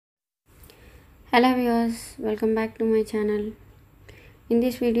Hello viewers, welcome back to my channel. In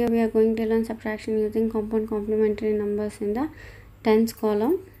this video we are going to learn subtraction using compound complementary numbers in the tens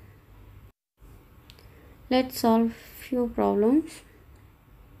column. Let's solve few problems.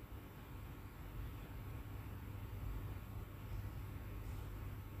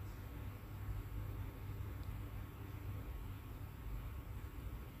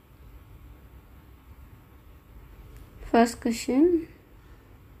 First question,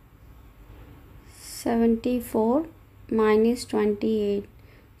 74 minus 28.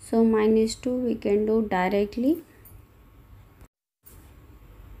 So minus 2 we can do directly.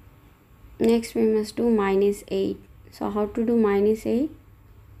 Next we must do minus 8. So how to do minus 8?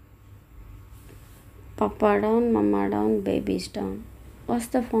 Papa down, mama down, babies down. What's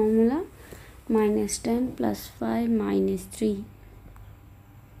the formula? Minus 10 plus 5 minus 3.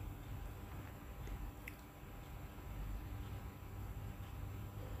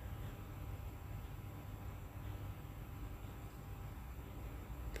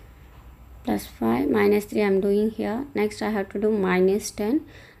 Plus 5 minus 3 I am doing here. Next I have to do minus 10.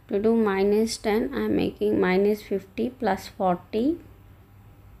 To do minus 10 I am making minus 50 plus 40.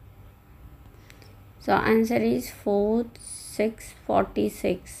 So answer is 4, 6,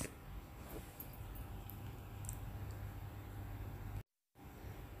 46.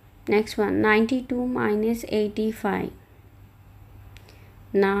 Next one, 92 minus 85.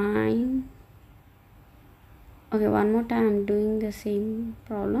 9. Okay, one more time I am doing the same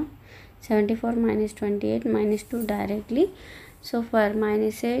problem. 74 minus 28 minus 2 directly. So for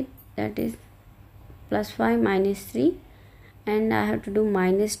minus 8, that is plus 5 minus 3, and I have to do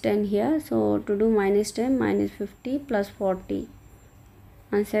minus 10 here. So to do minus 10 minus 50 plus 40,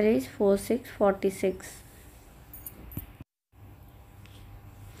 answer is 4, 6, 46.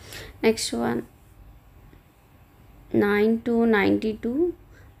 Next one, 9 to 92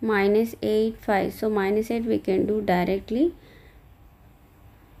 minus 8, 5. So minus 8 we can do directly.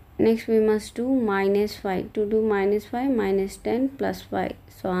 Next we must do minus 5. To do minus 5, minus 10 plus 5.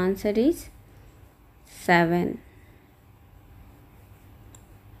 So answer is 7.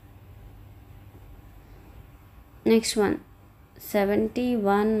 Next one,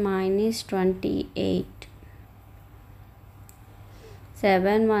 71 minus 28.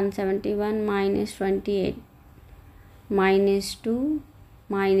 71 minus 28. Minus 2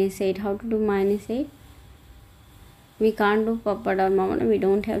 minus 8. How to do minus 8? We can't do papa or mama. We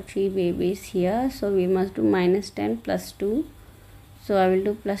don't have 3 babies here. So we must do minus 10 plus 2. So I will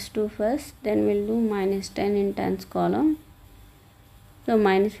do plus 2 first. Then we'll do minus 10 in tens column. So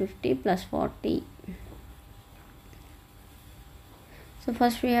minus 50 plus 40. So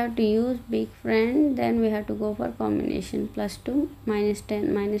first we have to use big friend. Then we have to go for combination. Plus 2 minus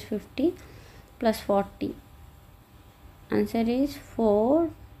 10 minus 50 plus 40. Answer is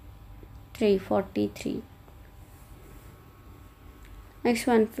 4, 3, 43. Next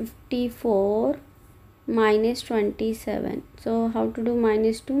one, 54 minus 27. So how to do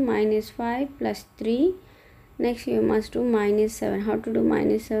minus 2? Minus 5 plus 3. Next you must do minus 7. How to do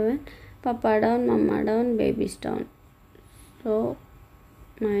minus 7? Papa down, mama down, babies down. So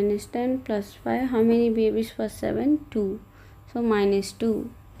minus 10 plus 5. How many babies for 7? 2. So minus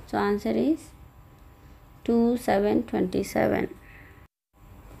 2. So answer is 2, 7, 27.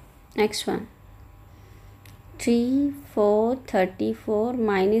 Next one, 3, 4, 34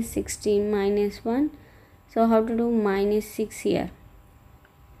 minus 16 minus 1. So how to do minus 6 here?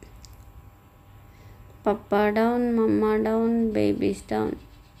 Papa down, mama down, babies down.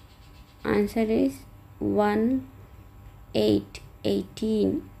 Answer is 1, 8,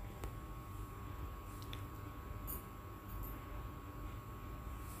 18.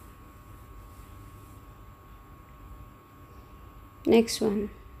 Next one,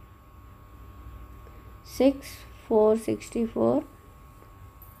 6, 4, 64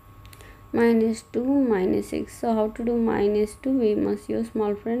 minus 2 minus 6. So how to do minus 2? We must use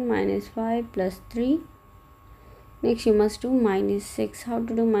small friend. Minus 5 plus 3. Next you must do minus 6. How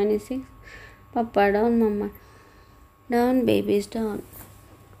to do minus 6? Papa down, mama down, babies down.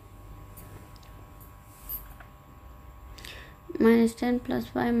 Minus 10 plus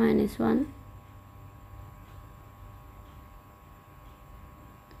 5 minus 1.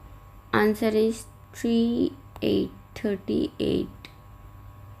 Answer is 3, 8, 38.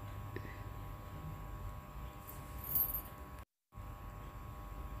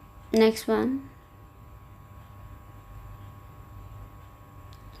 Next one,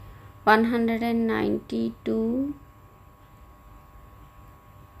 192.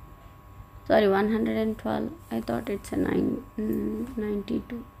 Sorry, 112. I thought it's a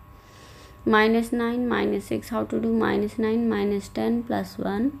 92. Minus 9 minus 6. How to do minus 9? Minus 10 plus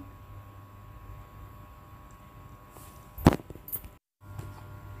 1.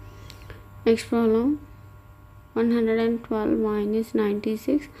 Next problem, 112 minus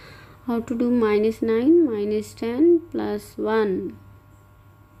 96. How to do minus 9 minus 10 plus 1.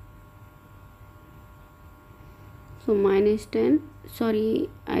 So minus 10, sorry,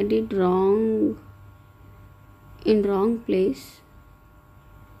 I did wrong in wrong place.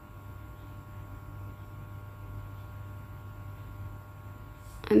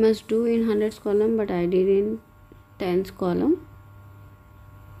 I must do in hundreds column, but I did in tens column.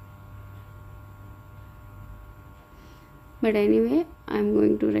 But anyway, I'm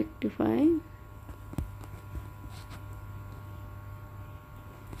going to rectify.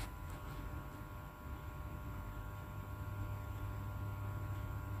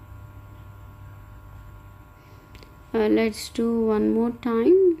 Let's do one more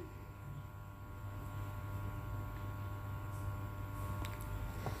time.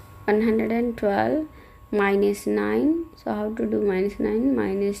 (112) minus 9. So how to do minus 9?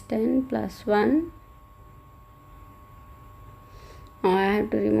 Minus 10 plus 1. Now I have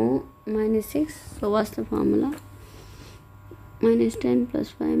to remove minus 6. So what's the formula? Minus 10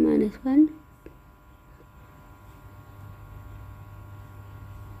 plus 5 minus 1.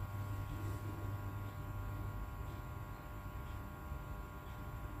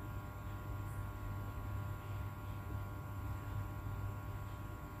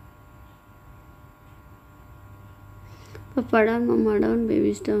 Papa down, mama down,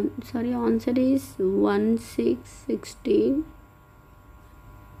 babies down. Sorry, answer is 1, 6, 16.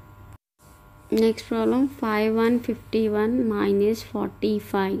 Next problem, 5, 1, 51 minus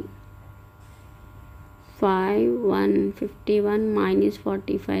 45. 5, 1, 51 minus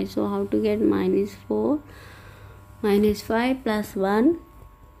 45. So how to get minus 4? Minus 5 plus 1.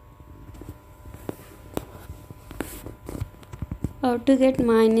 How to get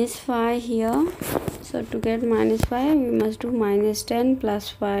minus 5 here? So to get minus 5, we must do minus 10 plus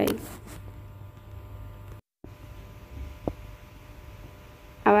 5.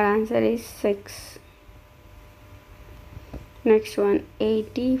 Our answer is 6. Next one,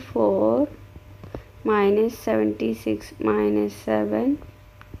 84 minus 76 minus 7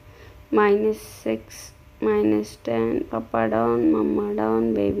 minus 6 minus 10. Papa down, mama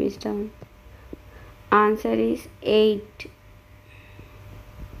down, babies down. Answer is 8.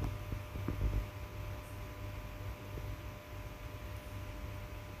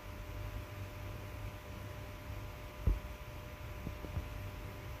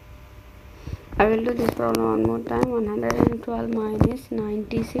 I will do this problem one more time. 112 minus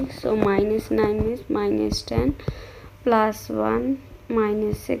 96. So minus 9 is minus 10 plus 1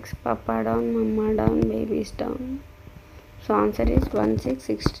 minus 6. Papa down, mama down, babies down. So answer is 1, 6,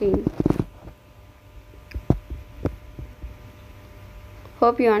 16.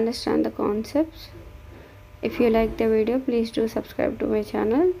 Hope you understand the concepts. If you like the video, please do subscribe to my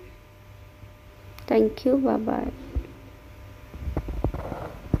channel. Thank you. Bye bye.